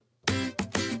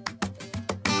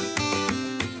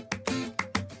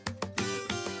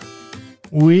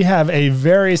We have a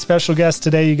very special guest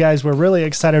today, you guys. We're really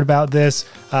excited about this.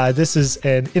 This is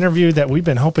an interview that we've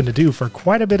been hoping to do for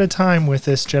quite a bit of time with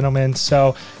this gentleman.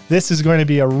 So this is going to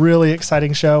be a really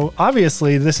exciting show.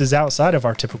 Obviously, this is outside of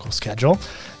our typical schedule.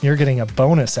 You're getting a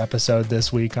bonus episode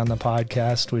this week on the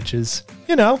podcast, which is,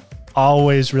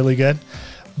 always really good.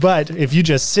 But if you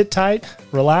just sit tight,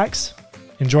 relax,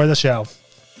 enjoy the show.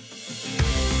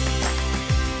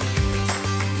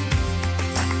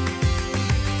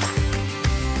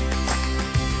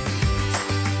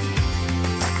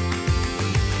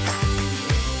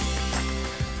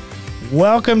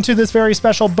 Welcome to this very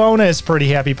special bonus Pretty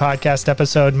Happy Podcast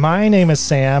episode. My name is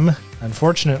Sam.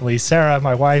 Unfortunately, Sarah,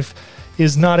 my wife,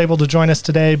 is not able to join us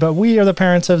today, but we are the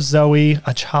parents of Zoe,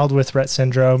 a child with Rett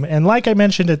syndrome. And like I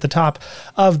mentioned at the top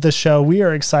of the show, we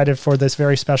are excited for this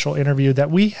very special interview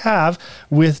that we have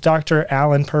with Dr.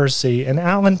 Alan Percy. And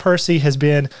Alan Percy has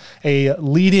been a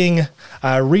leading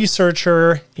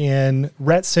researcher in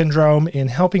Rett syndrome, in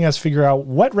helping us figure out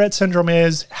what Rett syndrome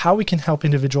is, how we can help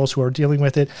individuals who are dealing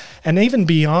with it, and even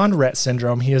beyond Rett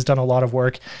syndrome. He has done a lot of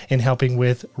work in helping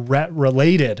with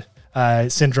Rett-related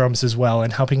syndromes as well,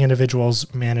 and helping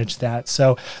individuals manage that.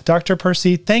 So, Dr.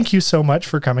 Percy, thank you so much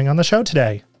for coming on the show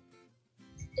today.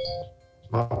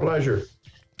 My pleasure.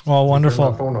 Well, wonderful.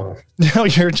 Turn my phone off. No,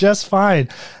 you're just fine.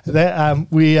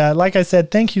 Like I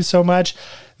said, thank you so much.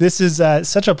 This is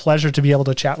such a pleasure to be able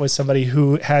to chat with somebody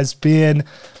who has been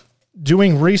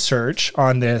doing research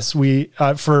on this. We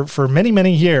for many,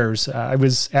 many years.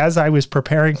 As I was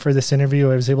preparing for this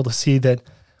interview, I was able to see that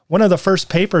one of the first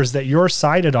papers that you're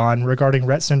cited on regarding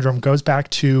Rett syndrome goes back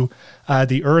to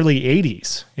the early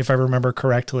 80s, if I remember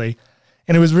correctly.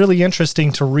 And it was really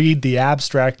interesting to read the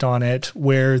abstract on it,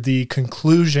 where the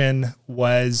conclusion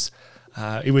was,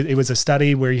 it was a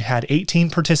study where you had 18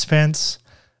 participants,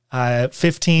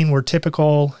 15 were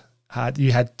typical,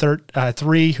 you had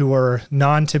 3 who were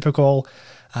non-typical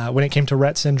when it came to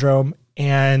Rett syndrome.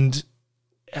 And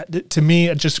to me,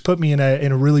 it just put me in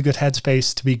a really good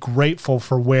headspace to be grateful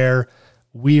for where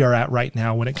we are at right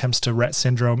now when it comes to Rett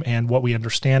syndrome and what we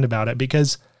understand about it,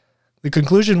 because the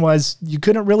conclusion was you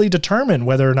couldn't really determine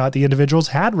whether or not the individuals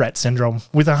had Rett syndrome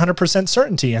with 100%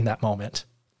 certainty in that moment.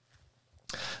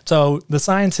 So the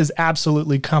science has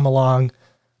absolutely come along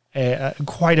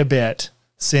quite a bit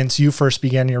since you first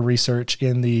began your research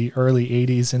in the early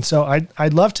 80s. And so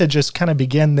I'd love to just kind of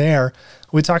begin there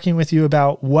with talking with you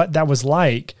about what that was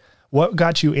like. What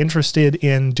got you interested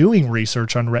in doing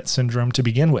research on Rett syndrome to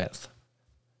begin with?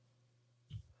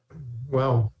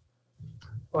 Well,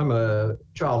 I'm a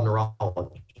child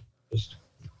neurologist.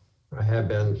 I have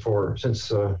been since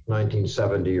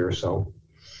 1970 or so.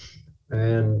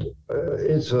 And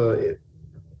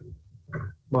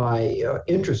my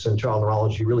interest in child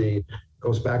neurology really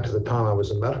goes back to the time I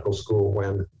was in medical school,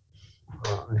 when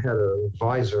I had an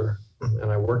advisor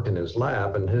and I worked in his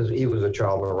lab, and he was a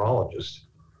child neurologist.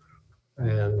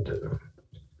 And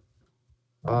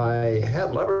I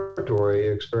had laboratory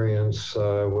experience,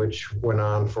 which went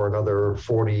on for another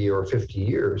 40 or 50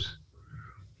 years.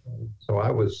 So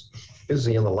I was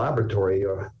busy in the laboratory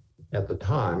at the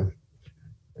time.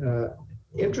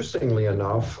 Interestingly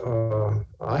enough,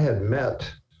 I had met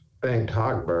Bengt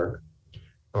Hagberg.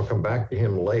 I'll come back to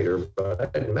him later, but I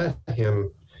had met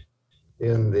him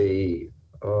in the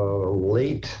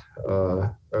early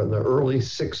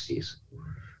 60s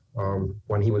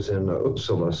when he was in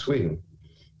Uppsala, Sweden.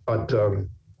 But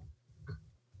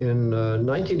in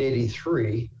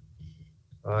 1983,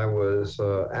 I was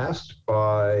asked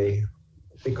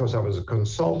because I was a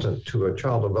consultant to a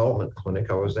child development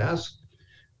clinic, I was asked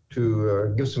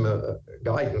to give some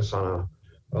guidance on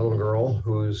a little girl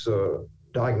whose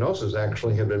diagnosis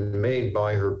actually had been made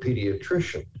by her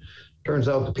pediatrician. Turns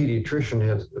out the pediatrician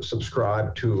had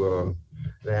subscribed to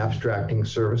an abstracting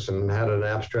service and had an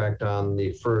abstract on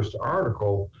the first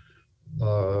article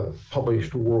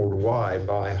published worldwide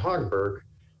by Hagberg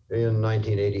in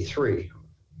 1983.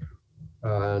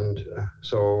 And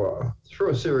so through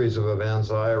a series of events,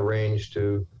 I arranged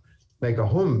to make a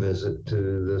home visit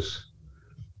to this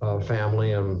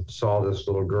family and saw this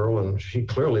little girl, and she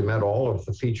clearly met all of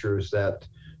the features that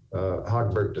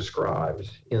Hagberg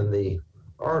described in the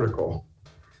article.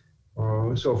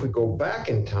 So if we go back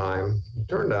in time, it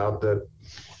turned out that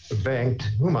Bengt,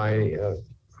 whom I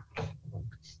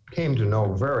came to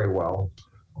know very well,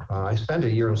 I spent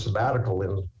a year in sabbatical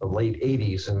in the late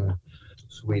 80s in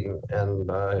Sweden,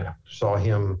 and I saw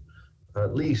him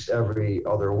at least every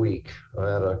other week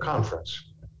at a conference.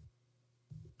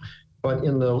 But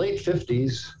in the late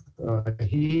 50s,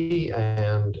 he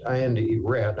and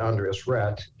Andreas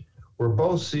Rett, were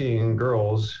both seeing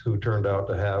girls who turned out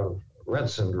to have Rett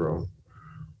syndrome.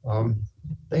 Um,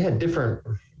 they had different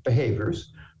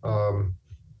behaviors. Um,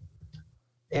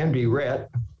 Andy Rett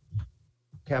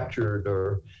captured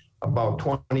about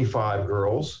 25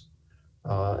 girls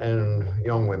and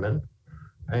young women,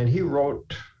 and he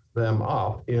wrote them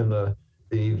up in the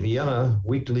Vienna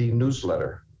Weekly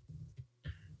Newsletter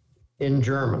in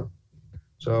German.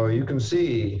 So you can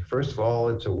see, first of all,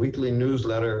 it's a weekly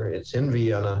newsletter. It's in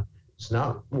Vienna. It's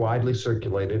not widely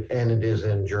circulated, and it is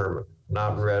in German,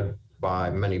 not read by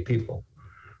many people.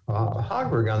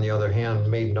 Hogberg, on the other hand,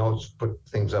 made notes, put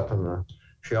things up on the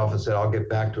shelf and said, I'll get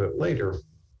back to it later.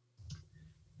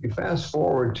 You fast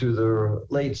forward to the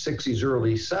late 60s,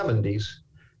 early 70s,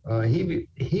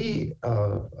 he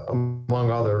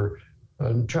among other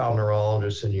child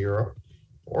neurologists in Europe,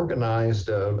 organized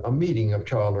a meeting of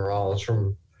child neurologists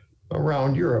from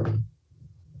around Europe.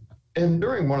 And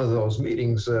during one of those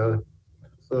meetings, the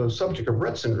subject of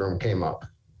Rett syndrome came up.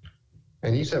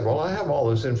 And he said, well, I have all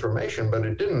this information, but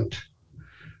it didn't,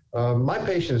 my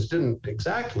patients didn't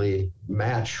exactly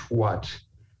match what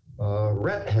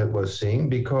Rett was seeing,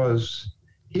 because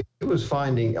he was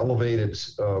finding elevated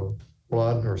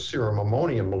blood or serum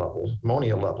ammonia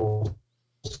levels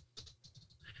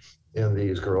in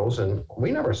these girls, and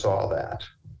we never saw that.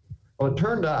 Well, it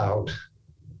turned out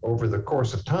over the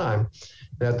course of time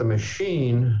that the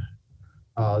machine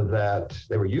that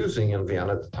they were using in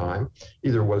Vienna at the time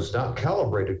either was not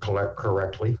calibrated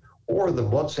correctly, or the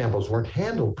blood samples weren't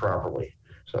handled properly.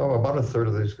 So about a third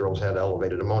of these girls had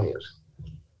elevated ammonias.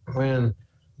 When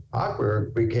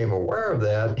Hochberg became aware of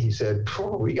that, he said,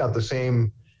 we got the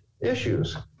same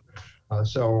issues.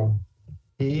 So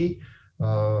he,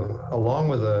 along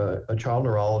with a child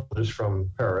neurologist from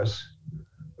Paris,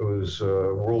 who's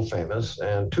world famous,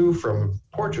 and two from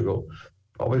Portugal,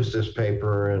 published this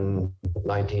paper in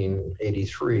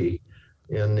 1983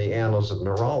 in the Annals of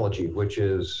Neurology, which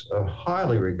is a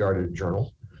highly regarded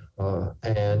journal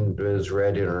and is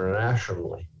read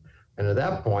internationally. And at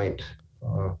that point,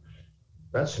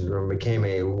 Rett syndrome became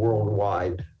a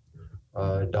worldwide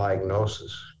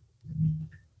diagnosis.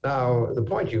 Now, the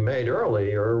point you made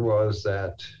earlier was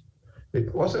that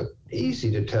it wasn't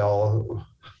easy to tell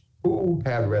who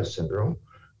had Rett syndrome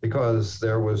because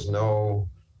there was no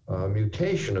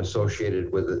mutation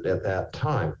associated with it at that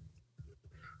time.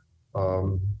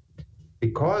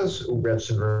 Because Rett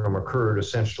syndrome occurred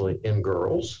essentially in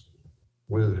girls,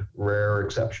 with rare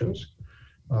exceptions,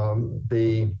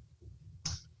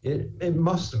 it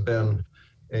must have been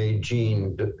a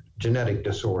genetic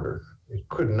disorder. It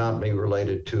could not be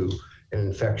related to an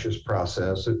infectious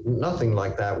process. Nothing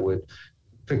like that would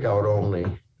pick out only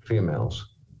females.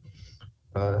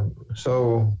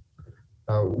 So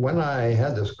when I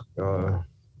had this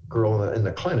girl in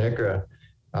the clinic,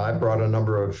 I brought a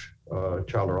number of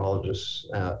child neurologists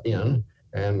in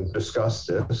and discussed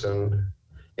this. And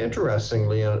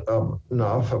interestingly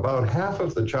enough, about half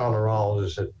of the child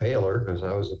neurologists at Baylor, because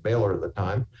I was at Baylor at the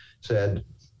time, said,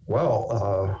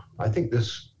 well, I think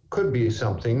this could be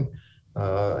something.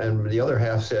 And the other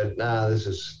half said, nah, this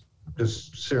is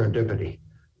just serendipity.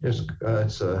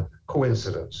 It's a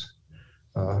coincidence.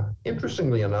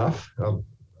 Interestingly enough,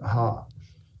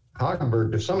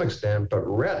 Hagenberg to some extent, but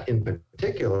Rett in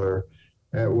particular,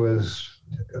 was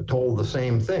told the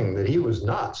same thing, that he was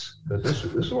nuts, that this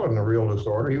wasn't a real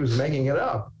disorder. He was making it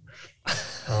up.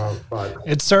 But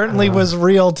it certainly was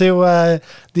real to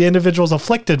the individuals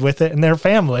afflicted with it and their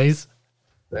families.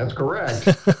 That's correct.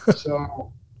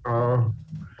 So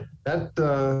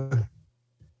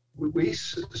we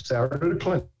started a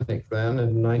clinic then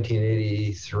in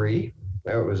 1983.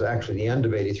 That was actually the end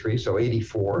of 83, so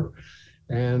 84.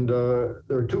 And there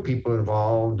were two people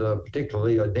involved,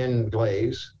 particularly Dan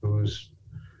Glaze, who's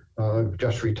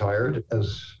just retired, and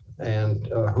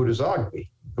Huda Zogby,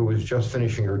 who was just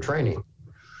finishing her training.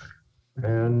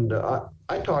 And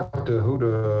I talked to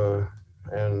Huda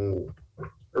and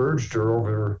urged her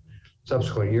over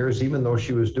subsequent years, even though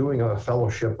she was doing a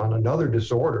fellowship on another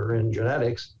disorder in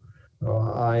genetics,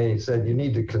 I said, you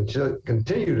need to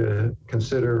continue to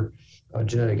consider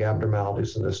genetic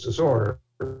abnormalities in this disorder.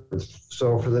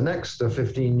 So for the next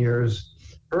 15 years,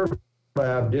 her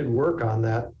lab did work on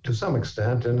that to some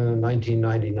extent, and in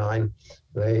 1999,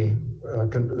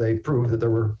 they proved that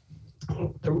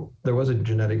there was a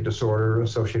genetic disorder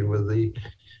associated with the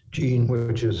gene,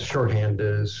 which is shorthand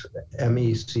as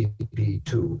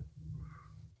MECP2.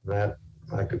 That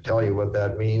I could tell you what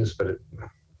that means, but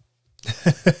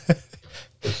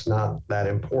it's not that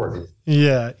important.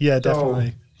 Yeah, definitely.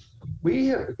 So we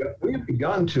have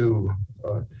begun to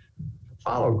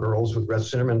follow girls with Rett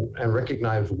syndrome and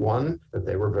recognize, one, that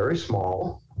they were very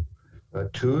small,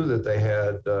 Two, that they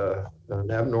had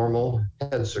an abnormal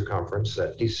head circumference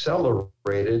that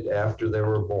decelerated after they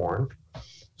were born.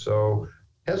 So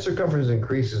head circumference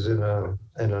increases in a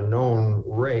known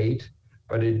rate,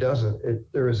 but it doesn't.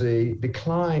 There is a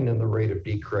decline in the rate of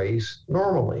decrease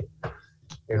normally.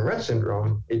 In Rett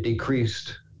syndrome, it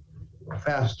decreased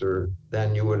faster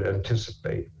than you would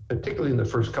anticipate, particularly in the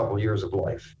first couple of years of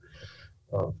life.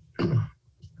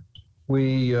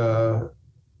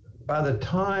 By the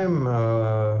time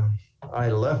I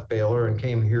left Baylor and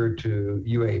came here to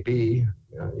UAB,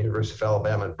 University of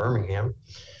Alabama at Birmingham,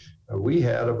 we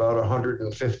had about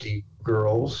 150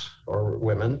 girls or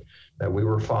women that we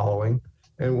were following.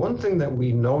 And one thing that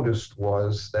we noticed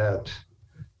was that,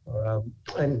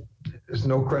 and there's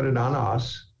no credit on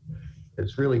us,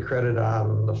 it's really credit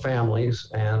on the families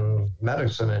and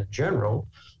medicine in general,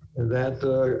 that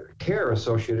the care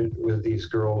associated with these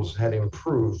girls had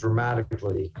improved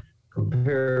dramatically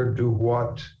compared to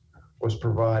what was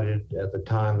provided at the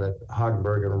time that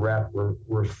Hogberg and Rapp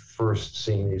were first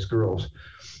seeing these girls.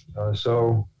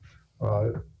 So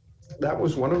that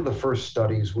was one of the first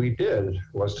studies we did,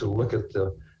 was to look at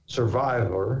the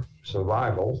survival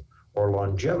or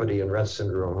longevity in Rett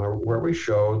syndrome, where we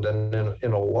showed that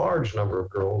in a large number of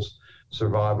girls,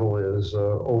 survival is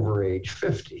over age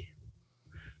 50.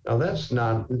 Now that's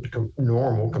not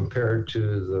normal compared to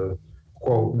the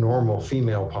quote normal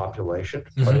female population,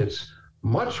 but it's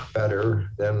much better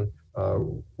than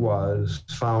was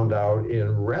found out in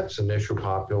Rhett's initial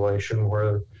population,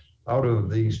 where out of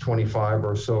these 25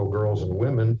 or so girls and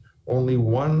women, only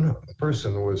one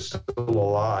person was still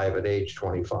alive at age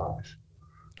 25.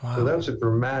 Wow. So that's a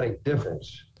dramatic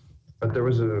difference. But there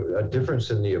was a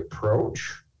difference in the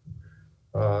approach,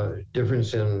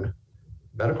 difference in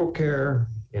medical care,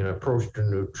 in approach to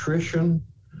nutrition,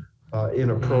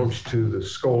 in approach to the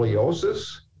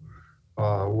scoliosis,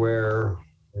 where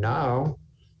now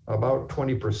about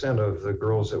 20% of the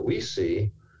girls that we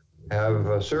see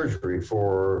have surgery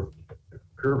for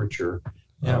curvature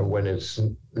when it's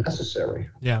necessary.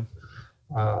 Yeah.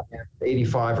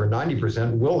 85 or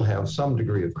 90% will have some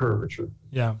degree of curvature.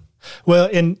 Yeah. Well,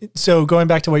 and so going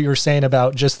back to what you were saying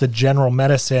about just the general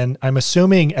medicine, I'm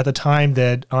assuming at the time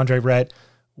that Andre Rett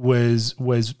was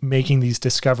making these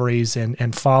discoveries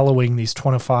and following these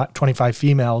 25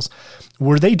 females,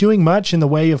 were they doing much in the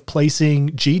way of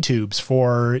placing G-tubes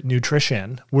for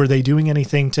nutrition? Were they doing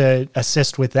anything to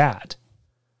assist with that?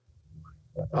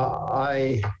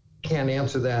 I can't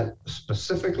answer that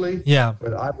specifically. Yeah.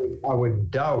 But I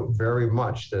would doubt very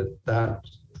much that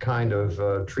kind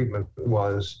of treatment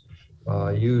was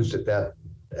used at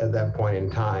that point in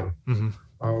time.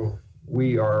 Mm-hmm.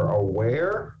 We are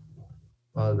aware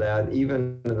that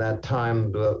even in that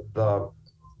time, the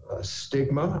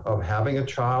stigma of having a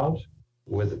child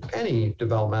with any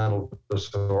developmental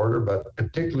disorder, but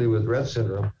particularly with Rett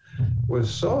syndrome, was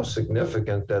so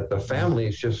significant that the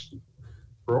families just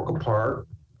broke apart,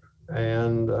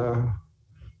 and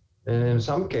in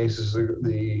some cases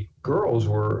the girls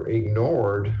were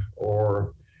ignored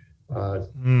or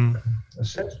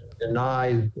essentially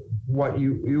denied what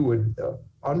you would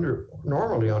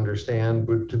normally understand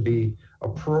to be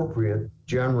appropriate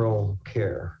general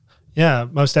care. Yeah,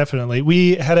 most definitely.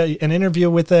 We had an interview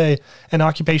with an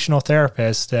occupational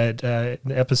therapist at an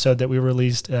episode that we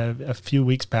released a few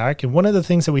weeks back. And one of the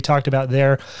things that we talked about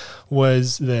there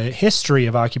was the history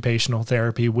of occupational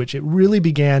therapy, which it really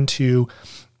began to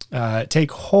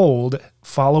take hold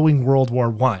following World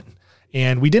War I.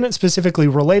 And we didn't specifically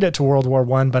relate it to World War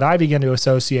I, but I began to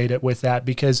associate it with that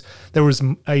because there was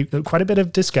quite a bit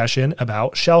of discussion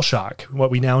about shell shock,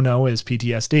 what we now know as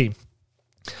PTSD.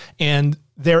 And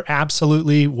there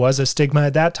absolutely was a stigma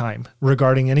at that time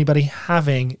regarding anybody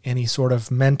having any sort of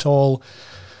mental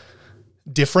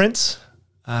difference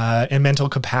and mental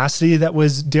capacity that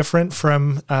was different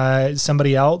from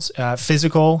somebody else,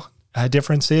 physical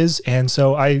differences. And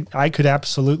so I could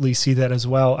absolutely see that as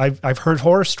well. I've heard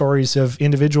horror stories of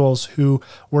individuals who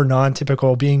were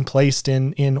non-typical being placed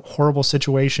in horrible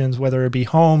situations, whether it be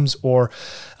homes or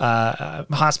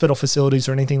hospital facilities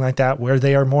or anything like that, where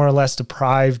they are more or less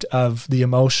deprived of the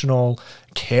emotional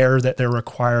care that they're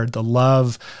required, the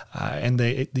love and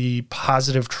the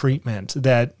positive treatment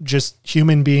that just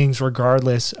human beings,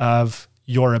 regardless of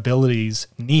your abilities,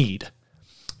 need.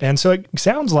 And so it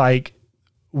sounds like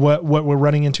what we're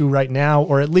running into right now,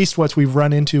 or at least what we've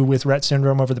run into with Rett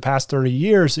syndrome over the past 30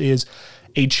 years, is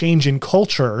a change in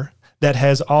culture that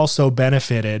has also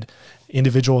benefited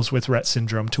individuals with Rett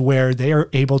syndrome to where they are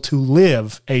able to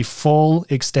live a full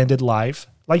extended life.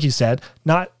 Like you said,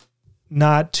 not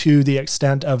to the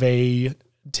extent of a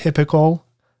typical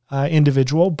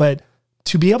individual, but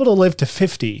to be able to live to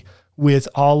 50 with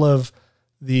all of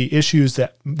the issues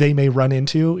that they may run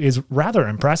into is rather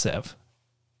impressive.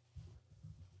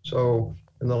 So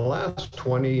in the last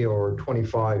 20 or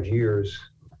 25 years,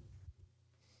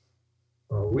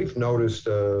 we've noticed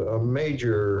a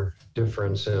major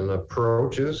difference in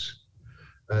approaches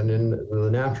and in the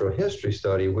natural history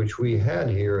study, which we had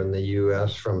here in the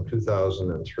U.S. from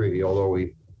 2003, although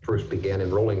we first began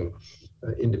enrolling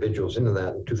individuals into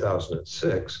that in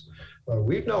 2006,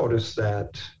 we've noticed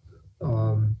that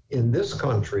in this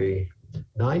country,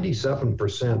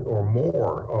 97% or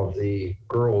more of the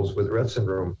girls with Rett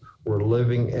syndrome were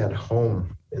living at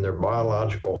home in their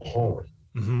biological home.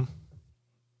 Mm-hmm.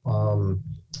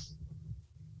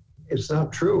 It's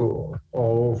not true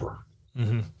all over.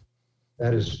 Mm-hmm.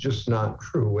 That is just not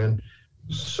true. And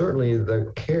certainly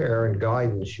the care and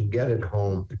guidance you get at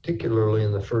home, particularly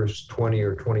in the first 20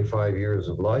 or 25 years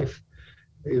of life,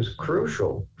 is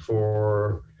crucial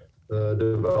for the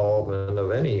development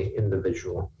of any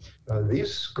individual.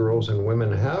 These girls and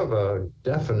women have a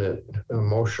definite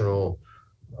emotional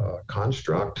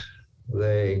construct.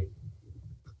 They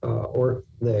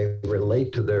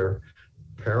relate to their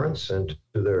parents and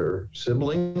to their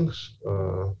siblings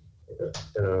in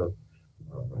a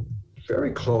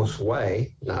very close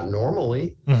way, not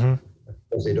normally, Mm-hmm.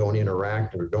 because they don't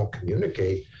interact or don't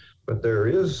communicate, but there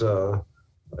is a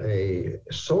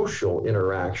social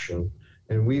interaction.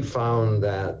 And we found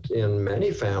that in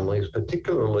many families,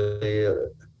 particularly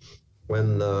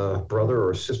when the brother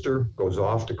or sister goes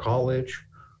off to college,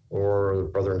 or the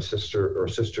brother and sister or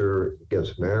sister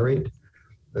gets married,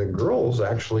 the girls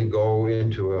actually go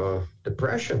into a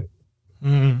depression.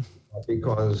 Mm-hmm.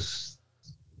 Because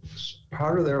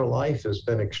part of their life has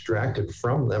been extracted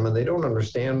from them and they don't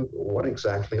understand what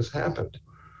exactly has happened.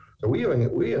 So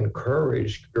we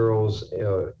encourage girls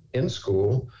in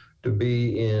school to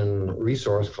be in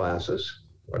resource classes,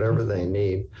 whatever they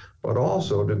need, but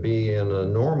also to be in a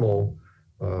normal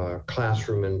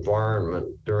classroom environment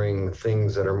during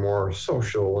things that are more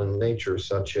social in nature,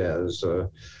 such as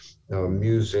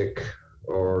music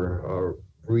or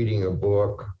reading a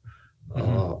book,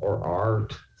 or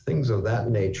art, things of that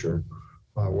nature,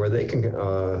 where they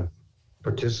can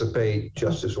participate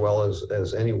just as well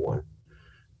as anyone.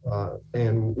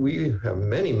 And we have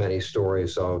many, many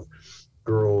stories of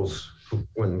girls who,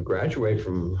 when graduate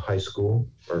from high school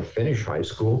or finish high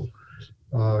school,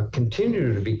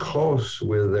 continue to be close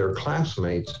with their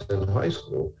classmates in high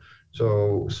school.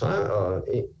 So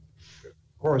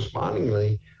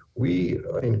correspondingly, we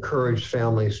encourage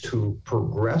families to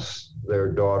progress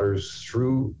their daughters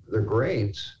through their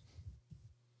grades,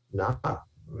 not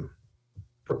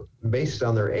based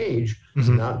on their age,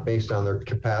 Mm-hmm. not based on their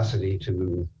capacity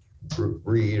to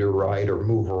read or write or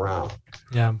move around.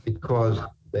 Yeah. Because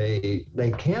they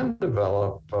can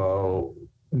develop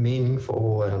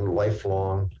meaningful and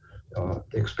lifelong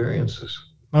experiences.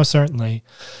 Most certainly.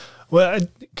 Well,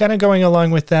 kind of going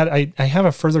along with that, I have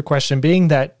a further question. Being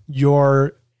that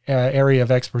your area of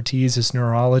expertise is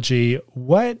neurology,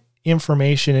 what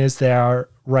information is there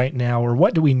right now, or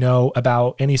what do we know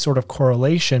about any sort of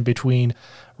correlation between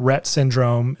Rett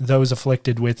syndrome, those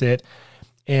afflicted with it,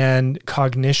 and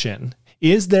cognition?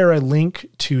 Is there a link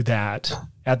to that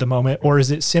at the moment, or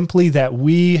is it simply that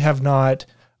we have not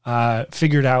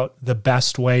figured out the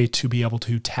best way to be able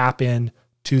to tap in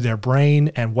to their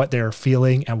brain and what they're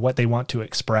feeling and what they want to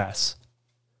express?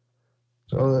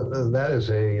 So that is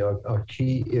a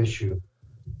key issue,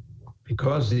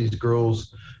 because these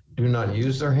girls do not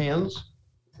use their hands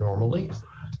normally,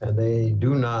 and they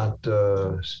do not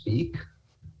speak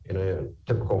in a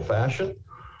typical fashion.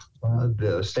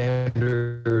 The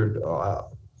standard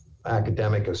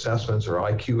academic assessments or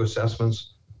IQ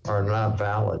assessments are not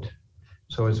valid.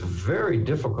 So it's very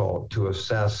difficult to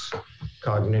assess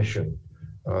cognition.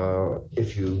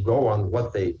 If you go on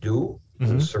what they do,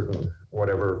 Mm-hmm. certain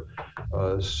whatever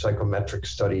psychometric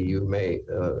study you may,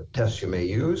 test you may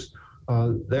use,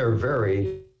 they're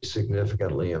very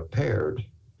significantly impaired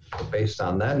based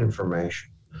on that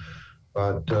information.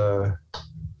 But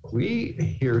we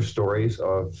hear stories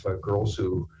of girls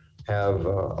who have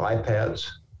iPads,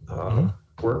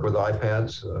 work with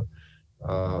iPads,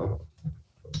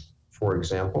 for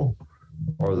example,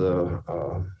 or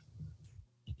the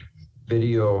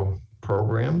video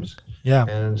programs. Yeah.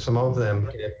 And some of them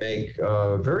can make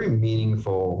very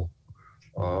meaningful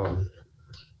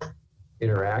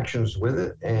interactions with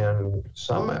it. And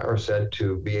some are said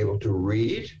to be able to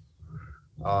read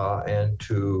and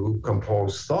to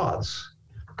compose thoughts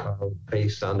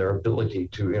based on their ability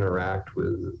to interact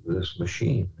with this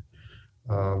machine.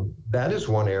 That is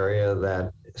one area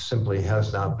that simply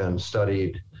has not been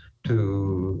studied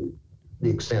to the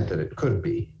extent that it could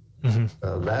be.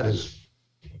 Mm-hmm. That is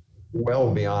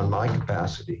well beyond my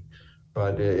capacity,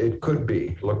 but it could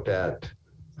be looked at.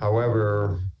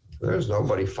 However, there's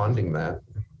nobody funding that.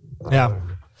 Yeah.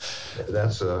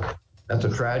 That's a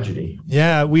tragedy.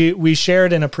 Yeah, we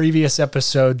shared in a previous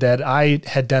episode that I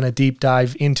had done a deep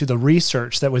dive into the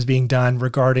research that was being done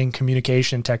regarding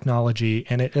communication technology,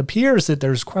 and it appears that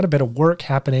there's quite a bit of work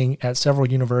happening at several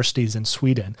universities in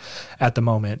Sweden at the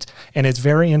moment, and it's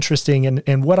very interesting.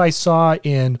 And what I saw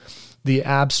in the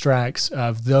abstracts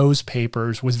of those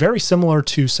papers was very similar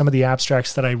to some of the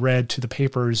abstracts that I read to the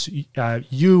papers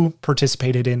you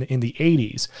participated in the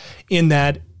 80s, in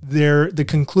that the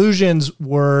conclusions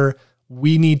were,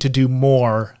 we need to do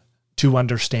more to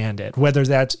understand it, whether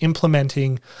that's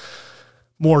implementing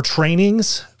more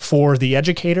trainings for the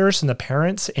educators and the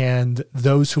parents and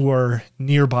those who are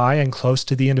nearby and close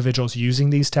to the individuals using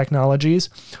these technologies,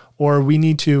 or we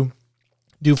need to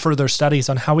do further studies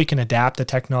on how we can adapt the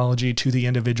technology to the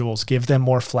individuals, give them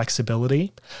more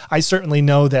flexibility. I certainly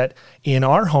know that in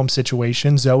our home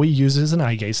situation, Zoe uses an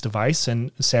eye gaze device,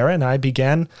 and Sarah and I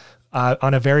began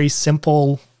on a very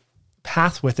simple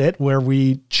path with it, where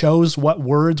we chose what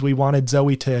words we wanted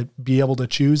Zoe to be able to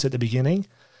choose at the beginning,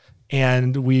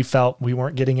 and we felt we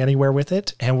weren't getting anywhere with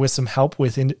it. And with some help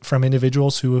from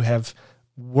individuals who have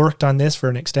worked on this for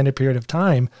an extended period of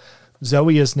time,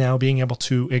 Zoe is now being able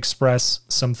to express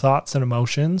some thoughts and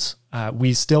emotions.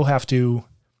 We still have to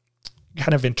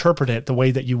kind of interpret it the way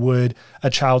that you would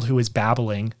a child who is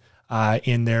babbling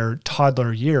in their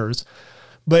toddler years.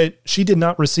 But she did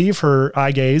not receive her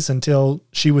eye gaze until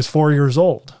she was 4 years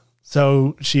old.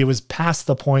 So she was past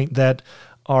the point that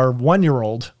our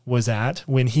 1-year-old was at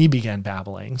when he began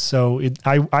babbling. So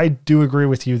I do agree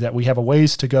with you that we have a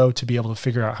ways to go to be able to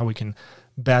figure out how we can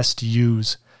best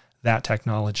use that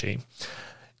technology.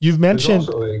 You've mentioned... There's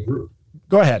also a group,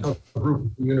 go ahead. A group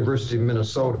at the University of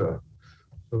Minnesota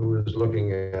who is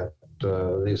looking at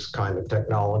this kind of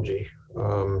technology.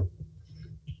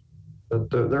 But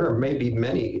there are maybe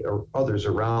many others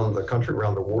around the country,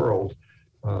 around the world,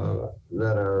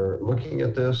 that are looking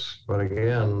at this. But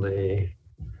again, the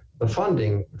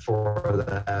funding for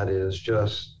that is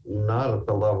just not at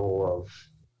the level of,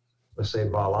 let's say,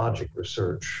 biologic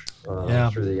research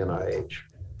through the NIH.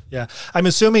 Yeah, I'm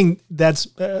assuming that's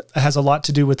has a lot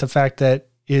to do with the fact that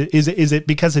is it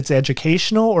because it's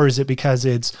educational, or is it because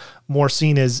it's more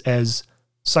seen as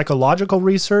psychological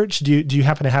research? Do you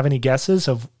happen to have any guesses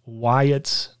of why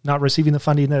it's not receiving the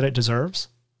funding that it deserves?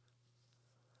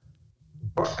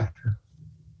 Part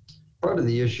of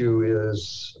the issue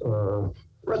is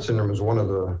Rett syndrome is one of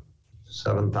the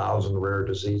 7,000 rare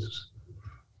diseases.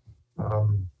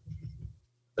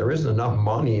 There isn't enough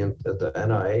money at the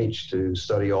NIH to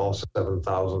study all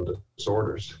 7,000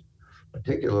 disorders,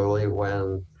 particularly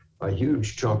when a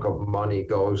huge chunk of money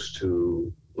goes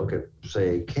to look at,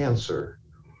 say, cancer,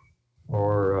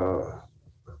 or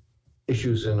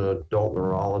issues in adult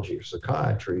neurology or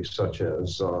psychiatry, such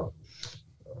as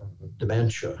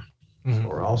dementia,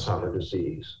 or Alzheimer's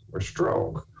disease, or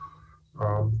stroke.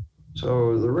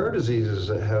 So the rare diseases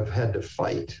have had to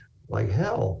fight like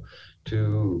hell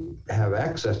to have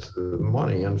access to the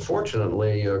money.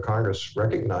 Unfortunately, Congress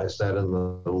recognized that in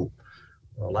the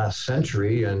last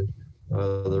century, and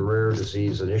the Rare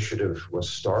Disease Initiative was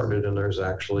started, and there's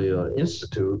actually an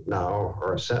institute now,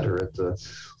 or a center at the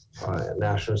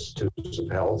National Institutes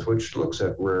of Health, which looks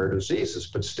at rare diseases,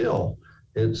 but still,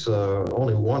 it's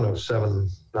only one of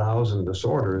 7,000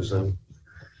 disorders. And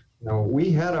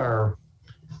we had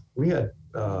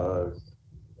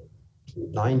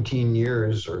 19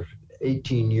 years or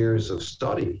 18 years of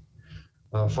study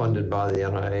funded by the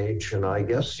NIH, and I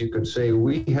guess you could say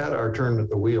we had our turn at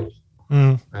the wheel.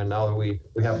 And now we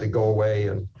have to go away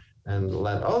and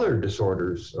let other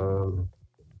disorders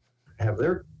have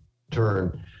their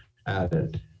turn at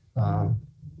it.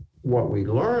 What we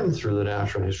learned through the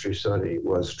natural history study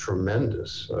was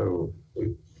tremendous. So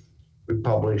we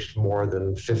published more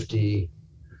than 50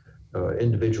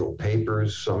 individual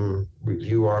papers, some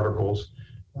review articles,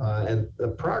 and the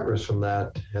progress from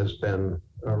that has been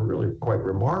really quite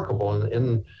remarkable.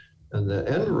 And the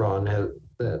end run has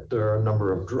that there are a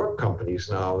number of drug companies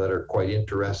now that are quite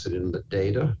interested in the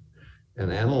data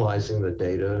and analyzing the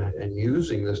data and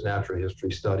using this natural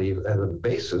history study as a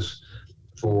basis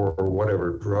for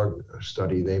whatever drug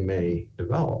study they may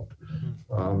develop.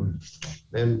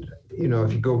 And,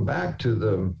 if you go back to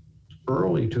the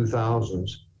early 2000s,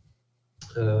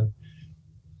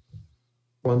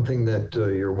 one thing that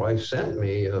your wife sent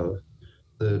me,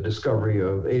 the discovery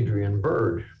of Adrian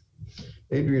Bird.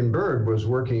 Adrian Bird was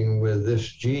working with this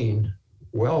gene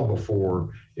well before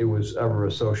it was ever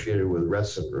associated with Rett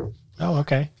syndrome. Oh,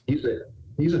 okay. He's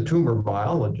a tumor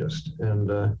biologist,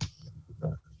 and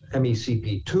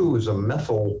MECP2 is a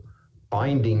methyl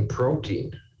binding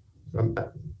protein,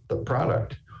 the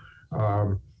product.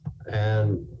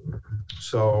 And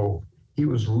so he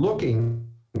was looking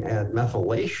at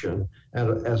methylation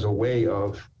as a way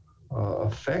of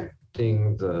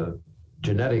affecting the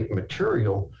genetic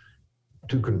material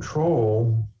to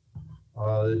control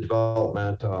the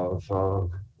development of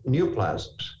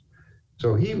neoplasms.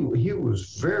 So he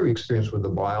was very experienced with the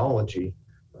biology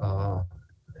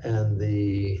and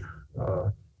the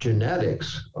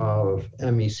genetics of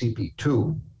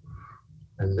MECP2.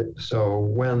 And so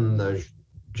when the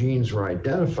genes were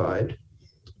identified,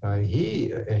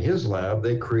 he and his lab,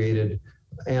 they created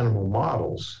animal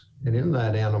models. And in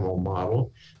that animal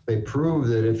model, they proved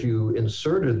that if you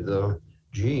inserted the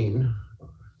gene,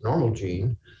 normal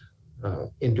gene,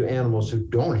 into animals who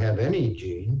don't have any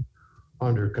gene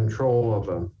under control of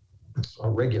a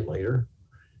regulator,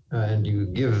 and you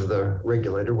give the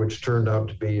regulator, which turned out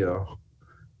to be a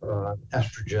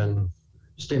estrogen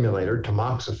stimulator,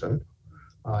 tamoxifen,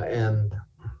 and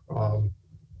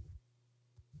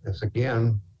it's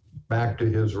again back to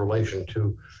his relation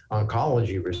to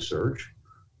oncology research.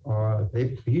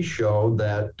 He showed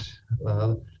that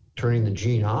turning the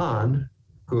gene on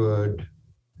could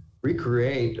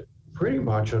recreate pretty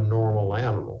much a normal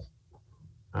animal.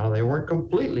 Now, they weren't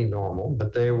completely normal,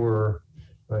 but they were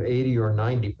 80 or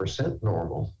 90%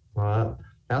 normal.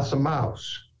 That's a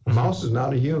mouse. A mouse is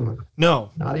not a human.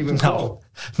 No. Not even close.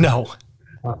 No.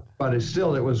 But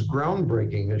it was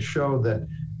groundbreaking. It showed that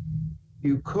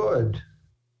you could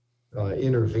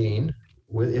intervene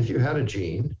if you had a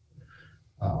gene.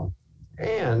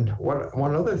 And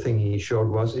one other thing he showed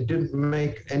was it didn't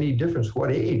make any difference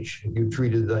what age you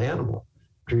treated the animal.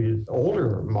 Treated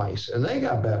older mice, and they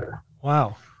got better.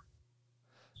 Wow.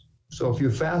 So if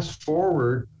you fast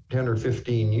forward 10 or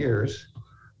 15 years,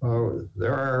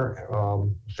 there are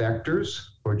vectors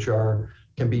which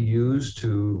can be used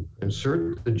to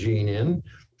insert the gene in,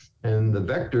 and the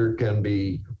vector can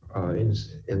be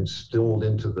instilled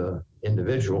into the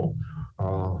individual.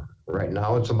 Right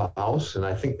now it's a mouse, and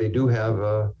I think they do have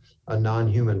a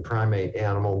non-human primate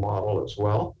animal model as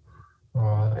well.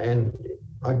 And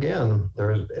again,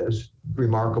 there's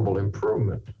remarkable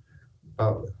improvement.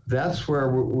 That's where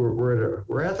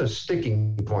we're at the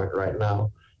sticking point right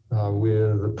now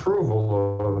with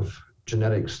approval of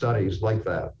genetic studies like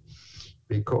that.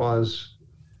 Because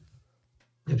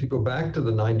if you go back to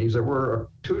the 90s, there were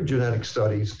 2 genetic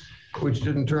studies which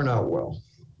didn't turn out well.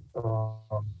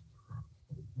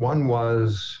 One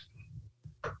was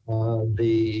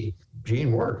the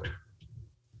gene worked,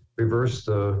 reversed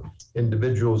the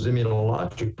individual's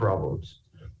immunologic problems,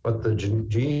 but the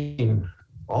gene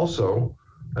also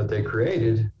that they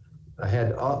created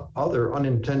had other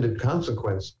unintended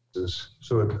consequences.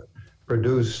 So it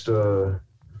produced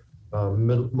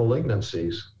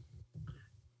malignancies.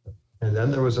 And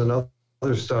then there was another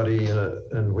study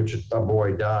in which a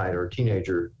boy died, or a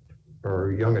teenager or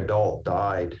a young adult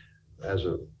died as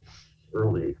an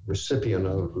early recipient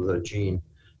of the gene.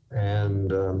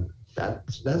 And that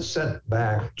set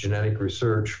back genetic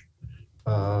research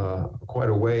quite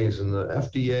a ways. And the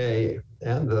FDA,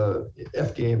 and the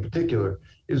FDA in particular,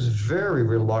 is very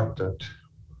reluctant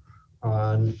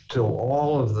until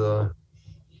all of the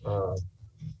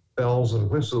bells and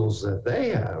whistles that they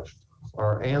have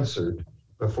are answered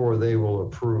before they will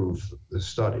approve the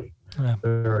study. Yeah.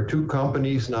 There are 2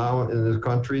 companies now in this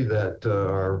country that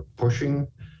are pushing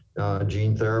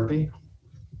gene therapy,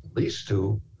 at least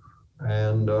 2.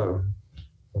 And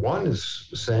one is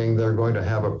saying they're going to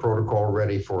have a protocol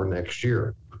ready for next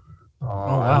year. Oh,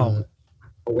 wow.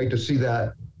 I'll wait to see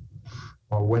that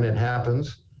when it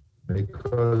happens,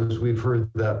 because we've heard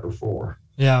that before.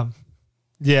 Yeah.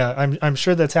 Yeah, I'm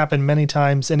sure that's happened many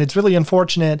times, and it's really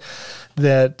unfortunate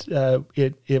that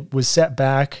it was set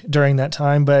back during that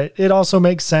time. But it also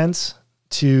makes sense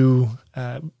to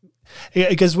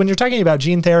because when you're talking about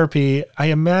gene therapy, I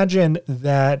imagine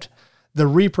that the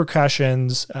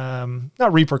repercussions,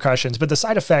 not repercussions, but the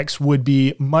side effects would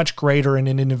be much greater in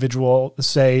an individual,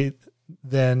 say,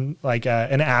 than like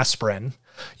an aspirin,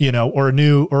 or a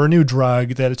new drug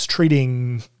that it's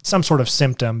treating some sort of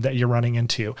symptom that you're running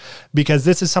into, because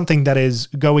this is something that is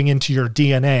going into your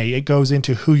DNA. It goes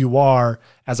into who you are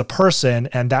as a person,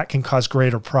 and that can cause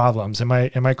greater problems. Am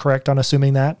I correct on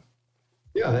assuming that?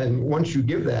 Yeah. And once you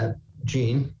give that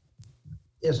gene,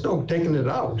 it's no taking it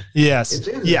out. Yes. It's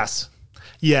in yes.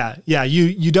 Yeah.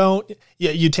 You don't,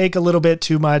 you take a little bit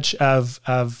too much of,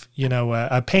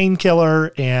 a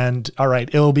painkiller and all right,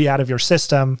 it'll be out of your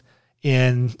system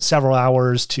in several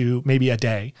hours to maybe a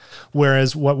day.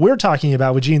 Whereas what we're talking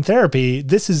about with gene therapy,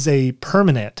 this is a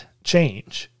permanent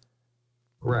change.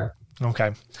 Correct.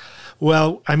 Okay.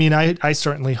 Well, I mean, I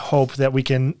certainly hope that we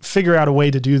can figure out a way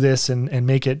to do this and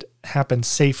make it happen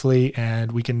safely,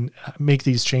 and we can make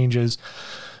these changes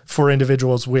for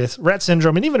individuals with Rett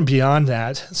syndrome and even beyond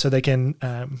that, so they can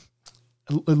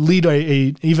lead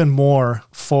a even more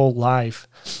full life.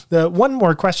 The one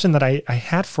more question that I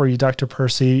had for you, Dr.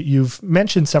 Percy, you've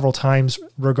mentioned several times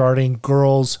regarding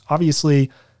girls. Obviously,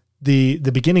 the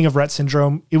beginning of Rett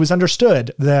syndrome, it was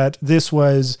understood that this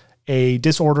was a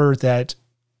disorder that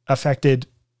affected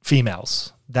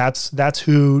females. That's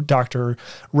who Dr.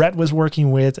 Rett was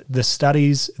working with. The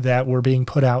studies that were being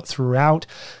put out throughout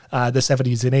the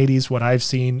 70s and 80s, what I've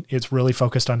seen, it's really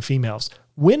focused on females.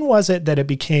 When was it that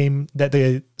that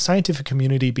the scientific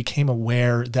community became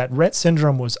aware that Rett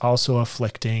syndrome was also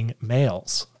afflicting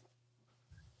males?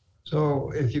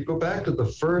 So if you go back to the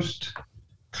first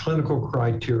clinical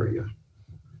criteria,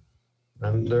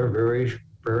 and they're very,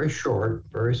 very short,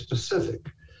 very specific.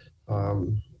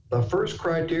 The first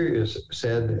criteria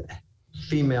said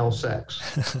female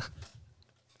sex.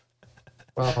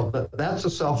 Well, that's a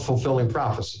self-fulfilling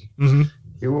prophecy. Mm-hmm.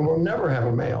 You will never have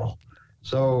a male.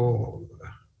 So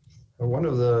one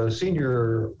of the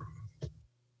senior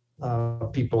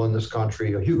people in this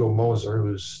country, Hugo Moser,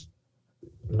 who's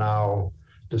now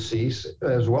deceased,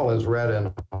 as well as Red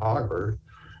and Hogberg,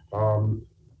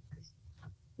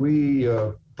 we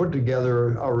put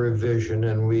together a revision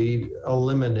and we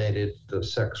eliminated the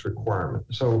sex requirement.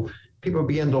 So people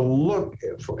began to look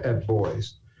at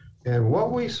boys. And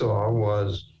what we saw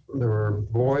was there were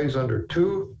boys under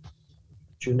two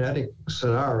genetic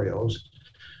scenarios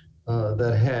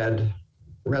that had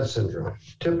Rett syndrome,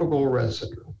 typical Rett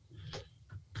syndrome.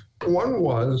 One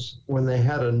was when they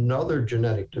had another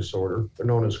genetic disorder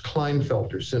known as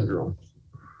Klinefelter syndrome.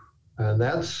 And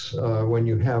that's when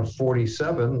you have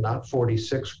 47, not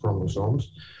 46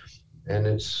 chromosomes, and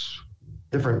it's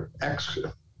different X.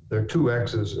 There are two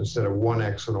X's instead of one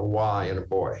X and a Y in a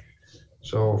boy.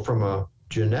 So from a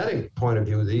genetic point of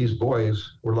view, these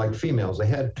boys were like females. They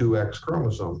had two X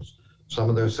chromosomes. Some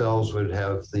of their cells would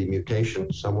have the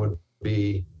mutation, some would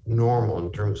be normal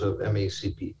in terms of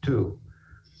MECP2.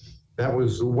 That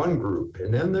was one group.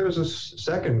 And then there's a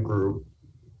second group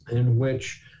in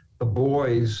which the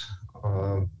boys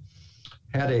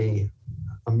had a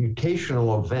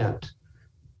mutational event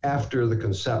after the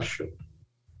conception,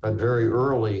 but very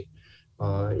early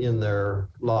in their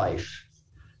life.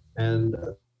 And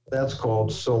that's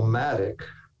called somatic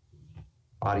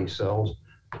body cells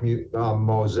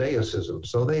mosaicism.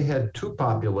 So they had two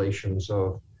populations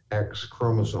of X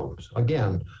chromosomes.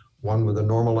 Again, one with a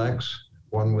normal X,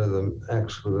 one with an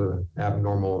X with an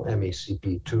abnormal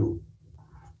MECP2.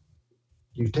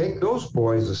 You take those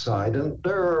boys aside, and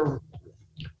there are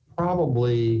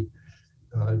probably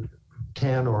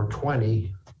 10 or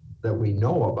 20 that we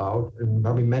know about, and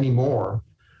probably many more,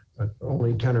 but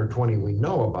only 10 or 20 we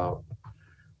know about.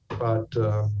 But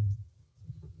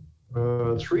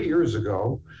 3 years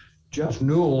ago, Jeff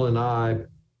Newell and I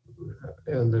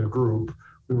and the group,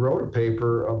 we wrote a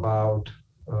paper about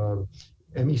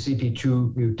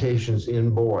MECP2 mutations in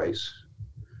boys.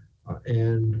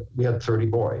 And we had 30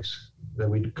 boys that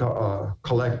we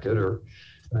collected or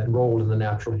enrolled in the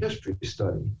natural history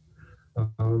study.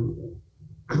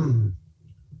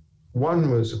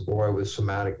 One was a boy with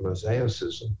somatic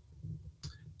mosaicism.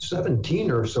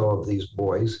 17 or so of these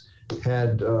boys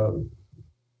had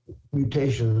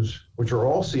mutations, which are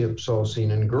also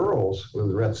seen in girls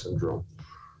with Rett syndrome.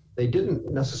 They didn't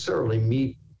necessarily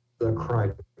meet the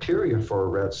criteria for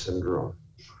Rett syndrome.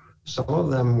 Some of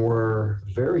them were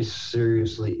very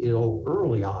seriously ill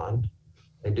early on.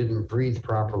 They didn't breathe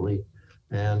properly.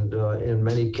 And in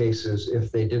many cases,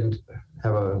 if they didn't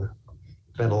have a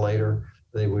ventilator,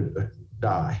 they would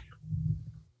die.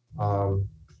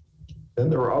 Then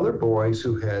there were other boys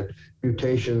who had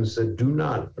mutations that do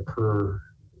not occur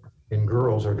in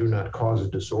girls or do not cause a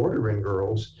disorder in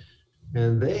girls.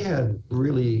 And they had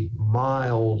really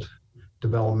mild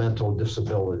developmental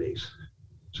disabilities.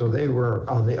 So they were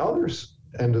on the other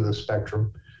end of the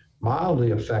spectrum,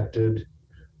 mildly affected,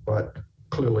 but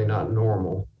clearly not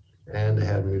normal, and they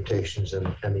had mutations in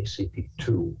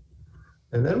MECP2.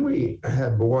 And then we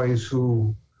had boys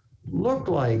who looked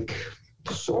like,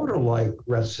 sort of like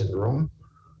Rett syndrome,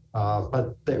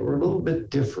 but they were a little bit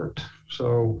different.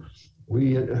 So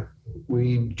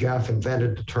Jeff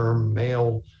invented the term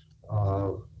male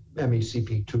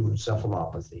MECP2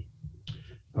 encephalopathy.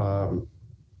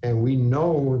 And we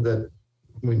know that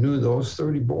we knew those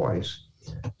 30 boys.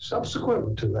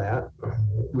 Subsequent to that,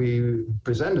 we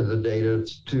presented the data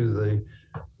to the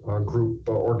group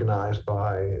organized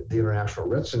by the International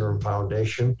Rett Syndrome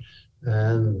Foundation,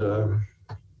 and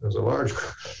there's a large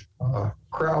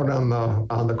crowd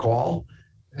on the call,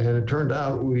 and it turned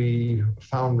out we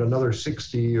found another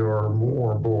 60 or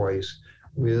more boys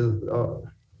with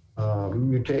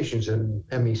mutations in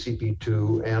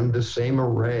MECP2 and the same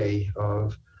array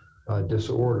of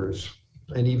disorders.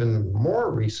 And even more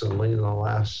recently, in the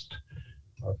last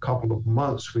couple of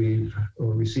months, we've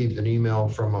received an email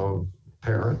from a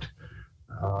parent,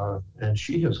 and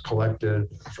she has collected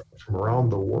from around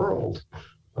the world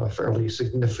a fairly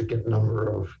significant number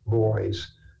of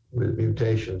boys with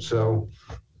mutations. So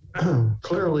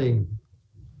clearly,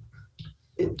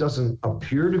 it doesn't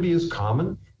appear to be as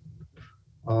common,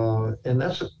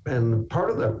 and part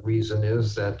of that reason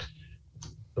is that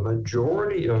the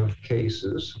majority of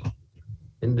cases,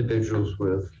 individuals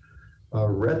with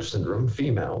Rett syndrome,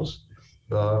 females,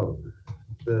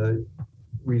 the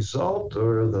result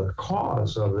or the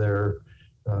cause of their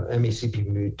MECP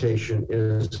mutation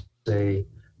is a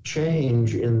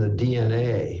change in the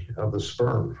DNA of the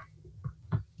sperm,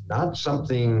 not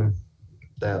something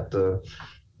that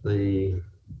the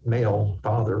male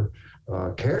father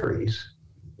carries,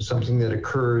 something that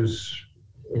occurs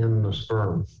in the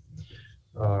sperm.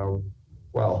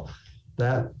 Well,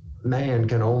 that man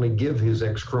can only give his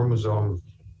X chromosome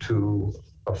to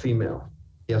a female.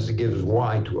 He has to give his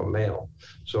Y to a male.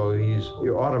 So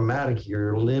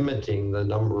you're limiting the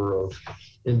number of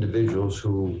individuals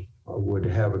who would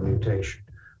have a mutation.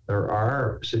 There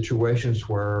are situations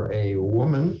where a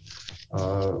woman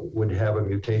would have a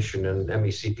mutation in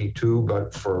MECP2,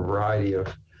 but for a variety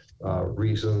of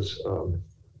reasons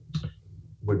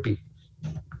would be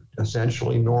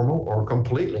essentially normal or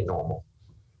completely normal.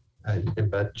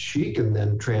 But she can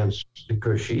then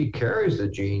because she carries the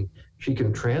gene, she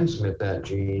can transmit that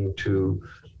gene to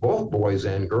both boys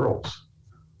and girls.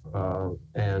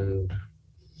 And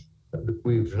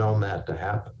we've known that to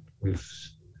happen.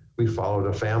 We followed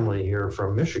a family here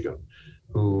from Michigan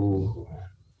who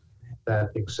that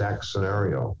exact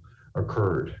scenario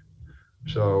occurred.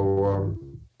 So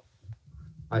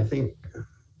I think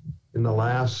in the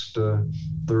last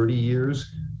 30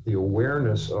 years, the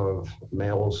awareness of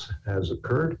males has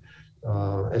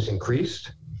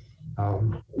increased.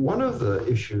 One of the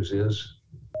issues is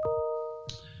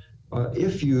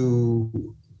if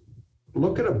you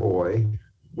look at a boy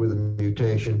with a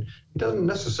mutation, he doesn't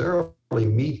necessarily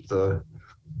meet the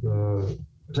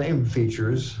same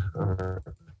features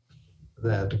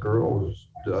that a girl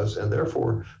does, and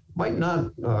therefore might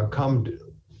not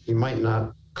he might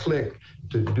not click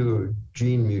to do a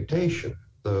gene mutation,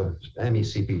 the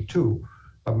MECP2.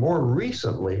 But more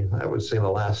recently, I would say the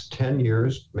last 10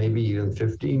 years, maybe even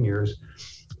 15 years,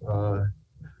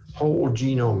 whole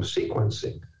genome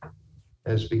sequencing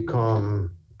has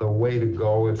become the way to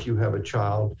go if you have a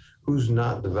child who's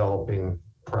not developing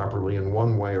properly in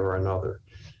one way or another.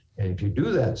 And if you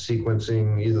do that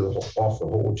sequencing, either off the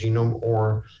whole genome,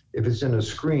 or if it's in a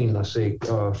screen, let's say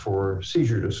for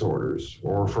seizure disorders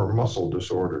or for muscle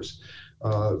disorders,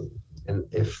 and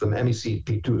if the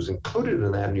MECP2 is included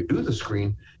in that and you do the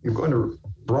screen, you're going to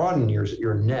broaden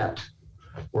your net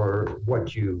or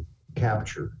what you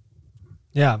capture.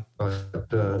 Yeah. But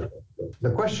the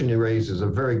question you raise is a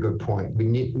very good point. We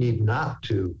need not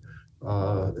to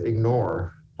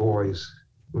ignore boys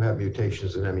who have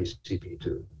mutations in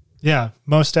MECP2. Yeah,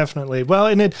 most definitely. Well,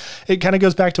 and it kind of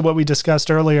goes back to what we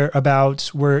discussed earlier about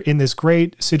we're in this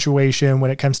great situation when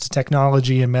it comes to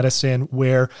technology and medicine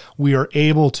where we are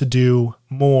able to do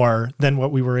more than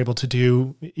what we were able to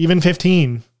do even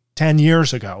 10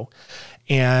 years ago.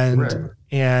 And right.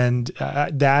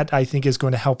 That I think is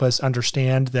going to help us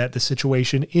understand that the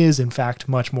situation is in fact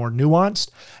much more nuanced,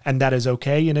 and that is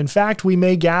okay. And in fact, we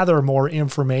may gather more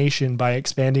information by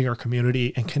expanding our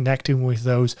community and connecting with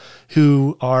those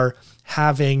who are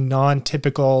having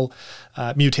non-typical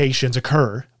mutations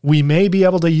occur. We may be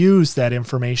able to use that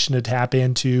information to tap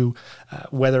into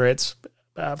whether it's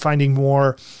finding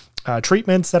more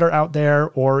treatments that are out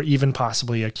there or even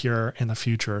possibly a cure in the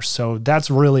future. So that's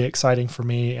really exciting for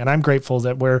me. And I'm grateful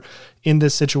that we're in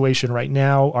this situation right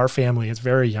now. Our family is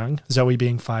very young, Zoe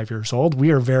being 5 years old.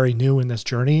 We are very new in this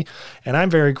journey. And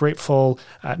I'm very grateful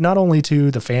not only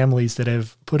to the families that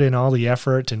have put in all the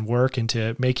effort and work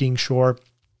into making sure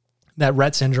that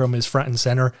Rett syndrome is front and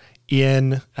center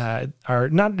in our,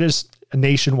 not just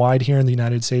nationwide here in the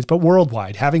United States, but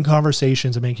worldwide, having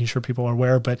conversations and making sure people are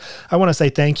aware. But I want to say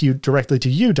thank you directly to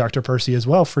you, Dr. Percy, as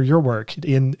well, for your work.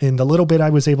 In the little bit I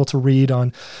was able to read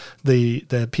on the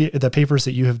papers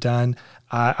that you have done,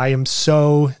 I am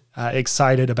so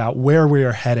excited about where we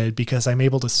are headed, because I'm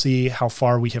able to see how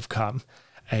far we have come.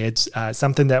 It's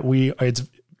something that it's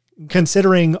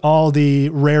considering all the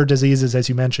rare diseases, as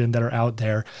you mentioned, that are out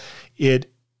there.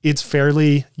 It's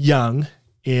fairly young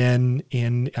in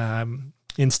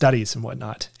studies and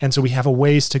whatnot. And so we have a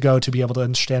ways to go to be able to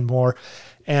understand more.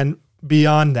 And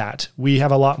beyond that, we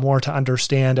have a lot more to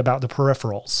understand about the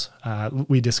peripherals.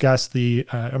 We discussed the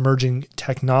emerging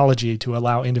technology to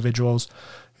allow individuals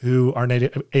who are not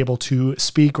able to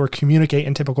speak or communicate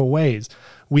in typical ways.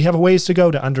 We have a ways to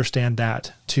go to understand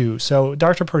that too. So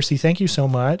Dr. Percy, thank you so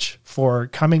much for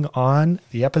coming on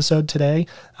the episode today.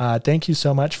 Thank you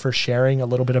so much for sharing a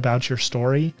little bit about your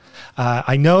story.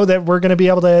 I know that we're going to be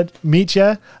able to meet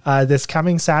you this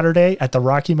coming Saturday at the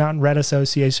Rocky Mountain Red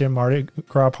Association Mardi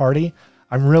Gras party.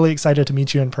 I'm really excited to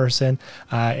meet you in person,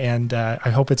 and I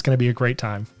hope it's going to be a great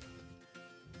time.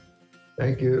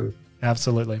 Thank you.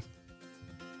 Absolutely.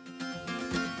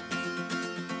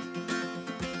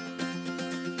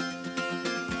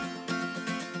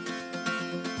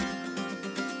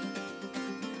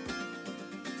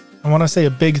 I want to say a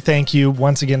big thank you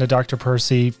once again to Dr.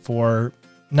 Percy for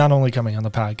not only coming on the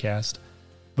podcast,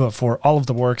 but for all of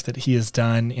the work that he has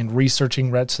done in researching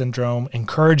Rett syndrome,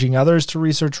 encouraging others to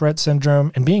research Rett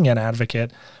syndrome, and being an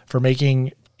advocate for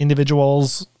making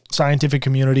individuals, scientific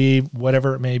community,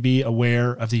 whatever it may be,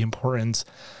 aware of the importance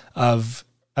of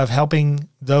helping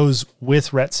those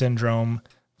with Rett syndrome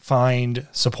find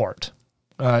support.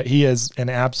 He is an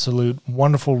absolute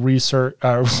wonderful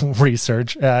wonderful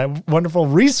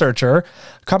researcher.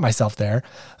 Caught myself there.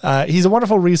 He's a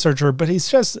wonderful researcher, but he's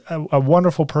just a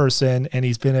wonderful person, and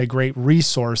he's been a great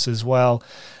resource as well.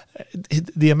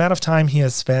 The amount of time he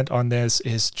has spent on this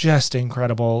is just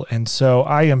incredible. And so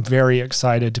I am very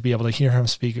excited to be able to hear him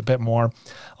speak a bit more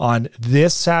on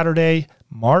this Saturday,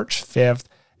 March 5th,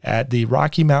 at the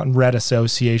Rocky Mountain Red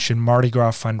Association Mardi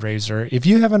Gras fundraiser. If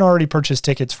you haven't already purchased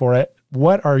tickets for it,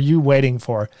 what are you waiting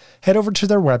for? Head over to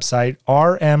their website,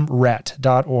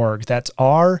 rmret.org. That's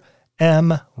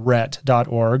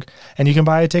rmret.org, and you can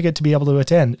buy a ticket to be able to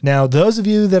attend. Now, those of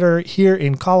you that are here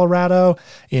in Colorado,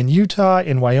 in Utah,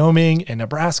 in Wyoming, in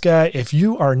Nebraska, if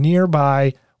you are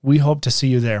nearby, we hope to see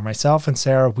you there. Myself and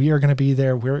Sarah, we are going to be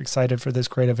there. We're excited for this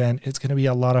great event. It's going to be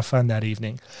a lot of fun that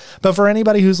evening. But for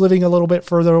anybody who's living a little bit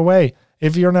further away,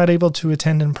 if you're not able to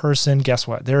attend in person, guess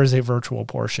what? There is a virtual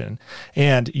portion.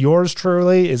 And yours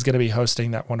truly is going to be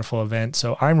hosting that wonderful event.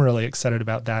 So I'm really excited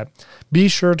about that. Be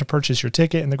sure to purchase your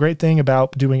ticket. And the great thing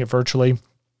about doing it virtually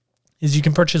is you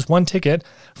can purchase one ticket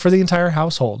for the entire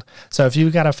household. So if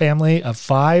you've got a family of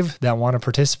 5 that want to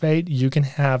participate, you can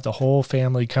have the whole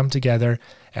family come together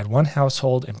at one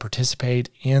household and participate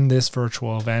in this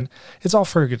virtual event. It's all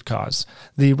for a good cause.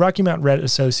 The Rocky Mountain Rett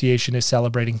Association is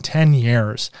celebrating 10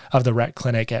 years of the Rett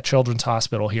Clinic at Children's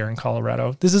Hospital here in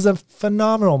Colorado. This is a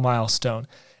phenomenal milestone.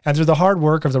 And through the hard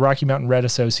work of the Rocky Mountain Red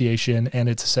Association and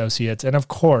its associates, and of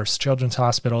course, Children's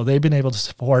Hospital, they've been able to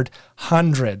support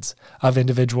hundreds of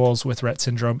individuals with Rett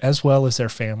syndrome, as well as their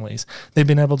families. They've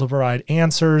been able to provide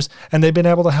answers, and they've been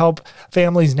able to help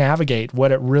families navigate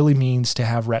what it really means to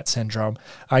have Rett syndrome.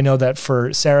 I know that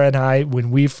for Sarah and I,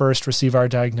 when we first received our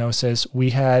diagnosis,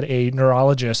 we had a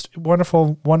neurologist,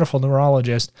 wonderful, wonderful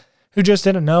neurologist, who just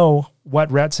didn't know what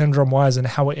Rett syndrome was and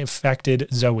how it affected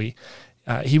Zoe.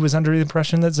 He was under the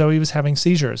impression that Zoe was having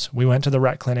seizures. We went to the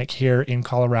Rett Clinic here in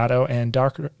Colorado, and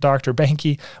Dr.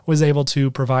 Banky was able to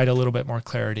provide a little bit more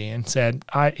clarity and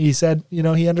he said,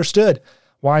 he understood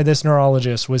why this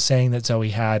neurologist was saying that Zoe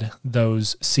had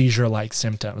those seizure-like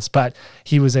symptoms. But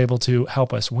he was able to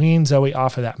help us wean Zoe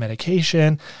off of that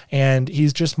medication, and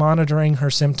he's just monitoring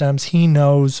her symptoms. He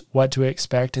knows what to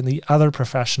expect, and the other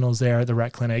professionals there at the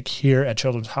Rett Clinic here at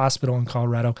Children's Hospital in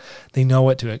Colorado, they know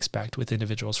what to expect with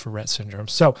individuals for Rett syndrome.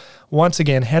 So once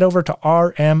again, head over to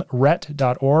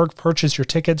rmret.org, purchase your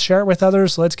tickets, share it with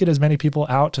others. Let's get as many people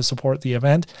out to support the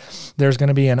event. There's going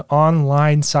to be an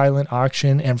online silent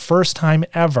auction, and first time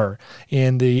ever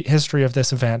in the history of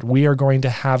this event, we are going to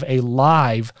have a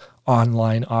live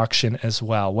online auction as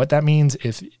well. What that means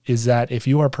is that if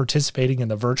you are participating in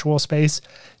the virtual space,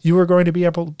 you are going to be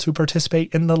able to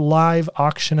participate in the live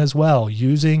auction as well.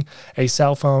 Using a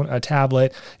cell phone, a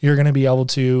tablet, you're going to be able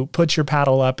to put your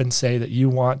paddle up and say that you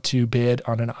want to bid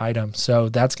on an item. So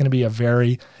that's going to be a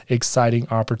very exciting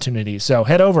opportunity. So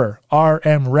head over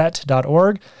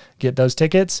rmret.org, get those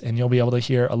tickets, and you'll be able to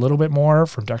hear a little bit more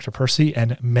from Dr. Percy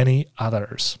and many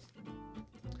others.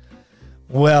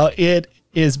 Well, it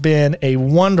has been a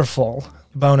wonderful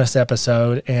bonus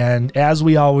episode. And as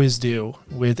we always do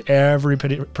with every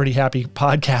pretty happy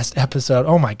podcast episode,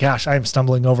 oh my gosh, I am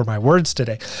stumbling over my words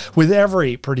today. With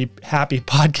every pretty happy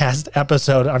podcast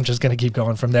episode, I'm just going to keep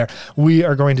going from there. We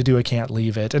are going to do a Can't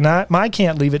Leave It. And my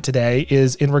Can't Leave It today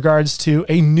is in regards to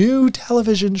a new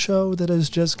television show that has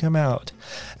just come out.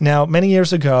 Now, many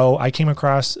years ago, I came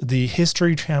across the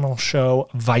History Channel show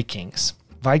Vikings.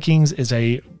 Vikings is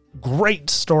a great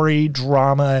story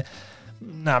drama,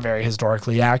 not very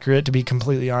historically accurate, to be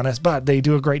completely honest, but they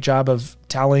do a great job of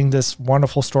telling this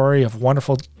wonderful story of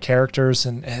wonderful characters,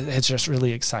 and it's just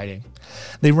really exciting.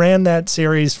 They ran that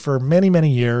series for many,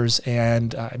 many years,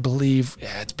 and I believe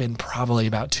it's been probably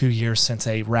about 2 years since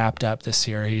they wrapped up the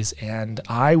series, and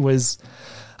I've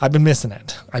been missing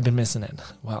it.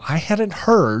 Well, I hadn't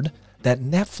heard that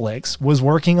Netflix was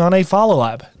working on a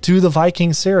follow-up to the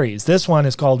Vikings series. This one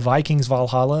is called Vikings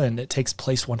Valhalla, and it takes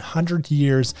place 100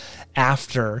 years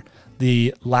after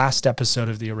the last episode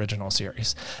of the original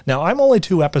series. Now, I'm only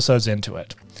 2 episodes into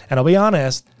it, and I'll be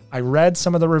honest, I read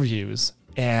some of the reviews,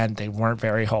 and they weren't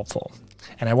very hopeful.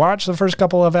 And I watched the first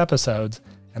couple of episodes,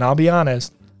 and I'll be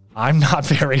honest, I'm not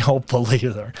very hopeful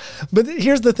either. But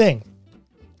here's the thing.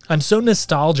 I'm so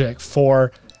nostalgic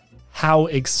for how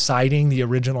exciting the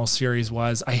original series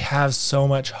was. I have so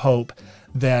much hope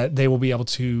that they will be able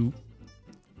to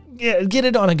get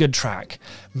it on a good track.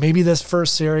 Maybe this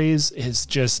first series is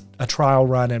just a trial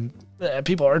run and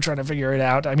people are trying to figure it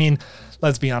out. I mean,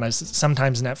 let's be honest,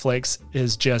 sometimes Netflix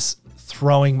is just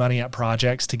throwing money at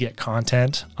projects to get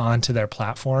content onto their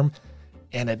platform,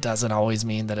 and it doesn't always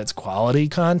mean that it's quality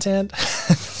content.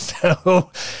 So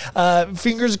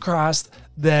fingers crossed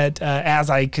that as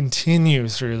I continue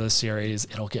through the series,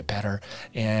 it'll get better.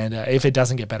 And if it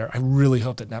doesn't get better, I really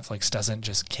hope that Netflix doesn't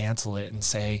just cancel it and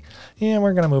say, yeah,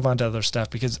 we're going to move on to other stuff,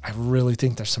 because I really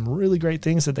think there's some really great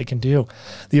things that they can do.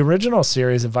 The original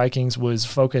series of Vikings was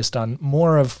focused on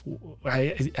more of,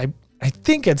 I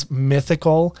think it's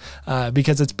mythical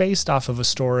because it's based off of a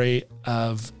story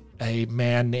of a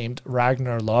man named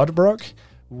Ragnar Lodbrok,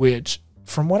 which,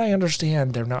 from what I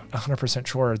understand, they're not 100%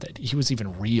 sure that he was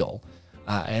even real.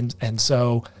 And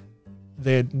so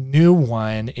the new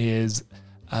one is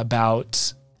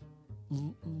about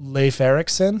Leif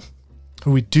Erikson,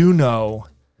 who we do know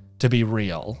to be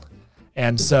real.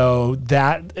 And so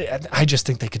that, I just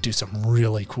think they could do some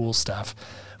really cool stuff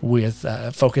with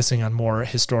focusing on more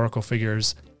historical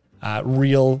figures,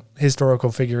 real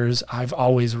historical figures. I've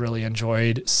always really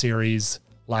enjoyed series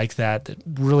like that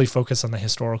really focus on the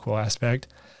historical aspect.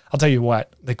 I'll tell you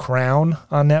what, The Crown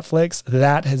on Netflix,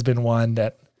 that has been one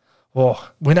that,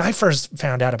 when I first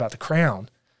found out about The Crown,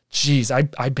 geez, I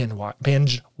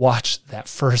binge watched that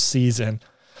first season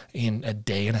in a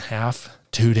day and a half,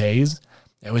 2 days.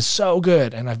 It was so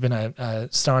good, and I've been a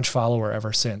staunch follower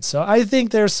ever since. So I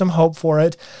think there's some hope for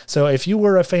it. So if you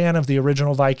were a fan of the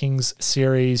original Vikings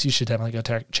series, you should definitely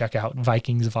go check out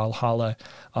Vikings Valhalla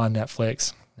on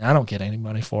Netflix. I don't get any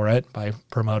money for it by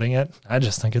promoting it. I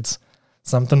just think it's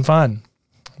something fun.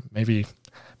 Maybe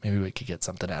we could get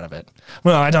something out of it.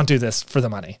 Well, I don't do this for the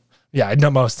money. Yeah, I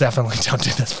most definitely don't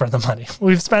do this for the money.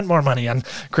 We've spent more money on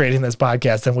creating this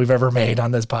podcast than we've ever made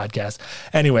on this podcast.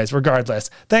 Anyways,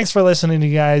 regardless, thanks for listening,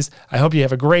 you guys. I hope you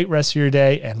have a great rest of your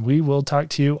day, and we will talk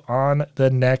to you on the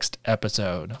next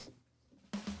episode.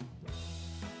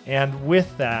 And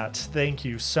with that, thank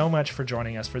you so much for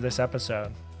joining us for this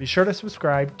episode. Be sure to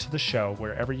subscribe to the show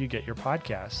wherever you get your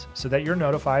podcasts so that you're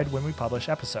notified when we publish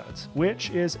episodes, which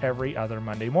is every other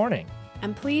Monday morning.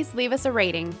 And please leave us a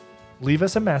rating. Leave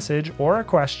us a message or a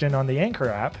question on the Anchor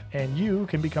app, and you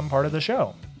can become part of the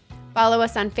show. Follow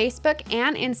us on Facebook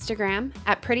and Instagram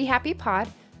at Pretty Happy Pod,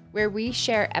 where we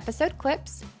share episode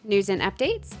clips, news and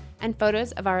updates, and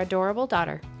photos of our adorable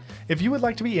daughter. If you would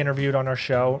like to be interviewed on our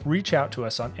show, reach out to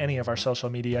us on any of our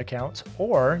social media accounts,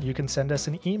 or you can send us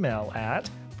an email at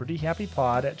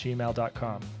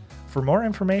prettyhappypod@gmail.com. For more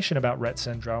information about Rett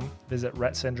syndrome, visit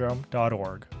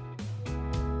rettsyndrome.org.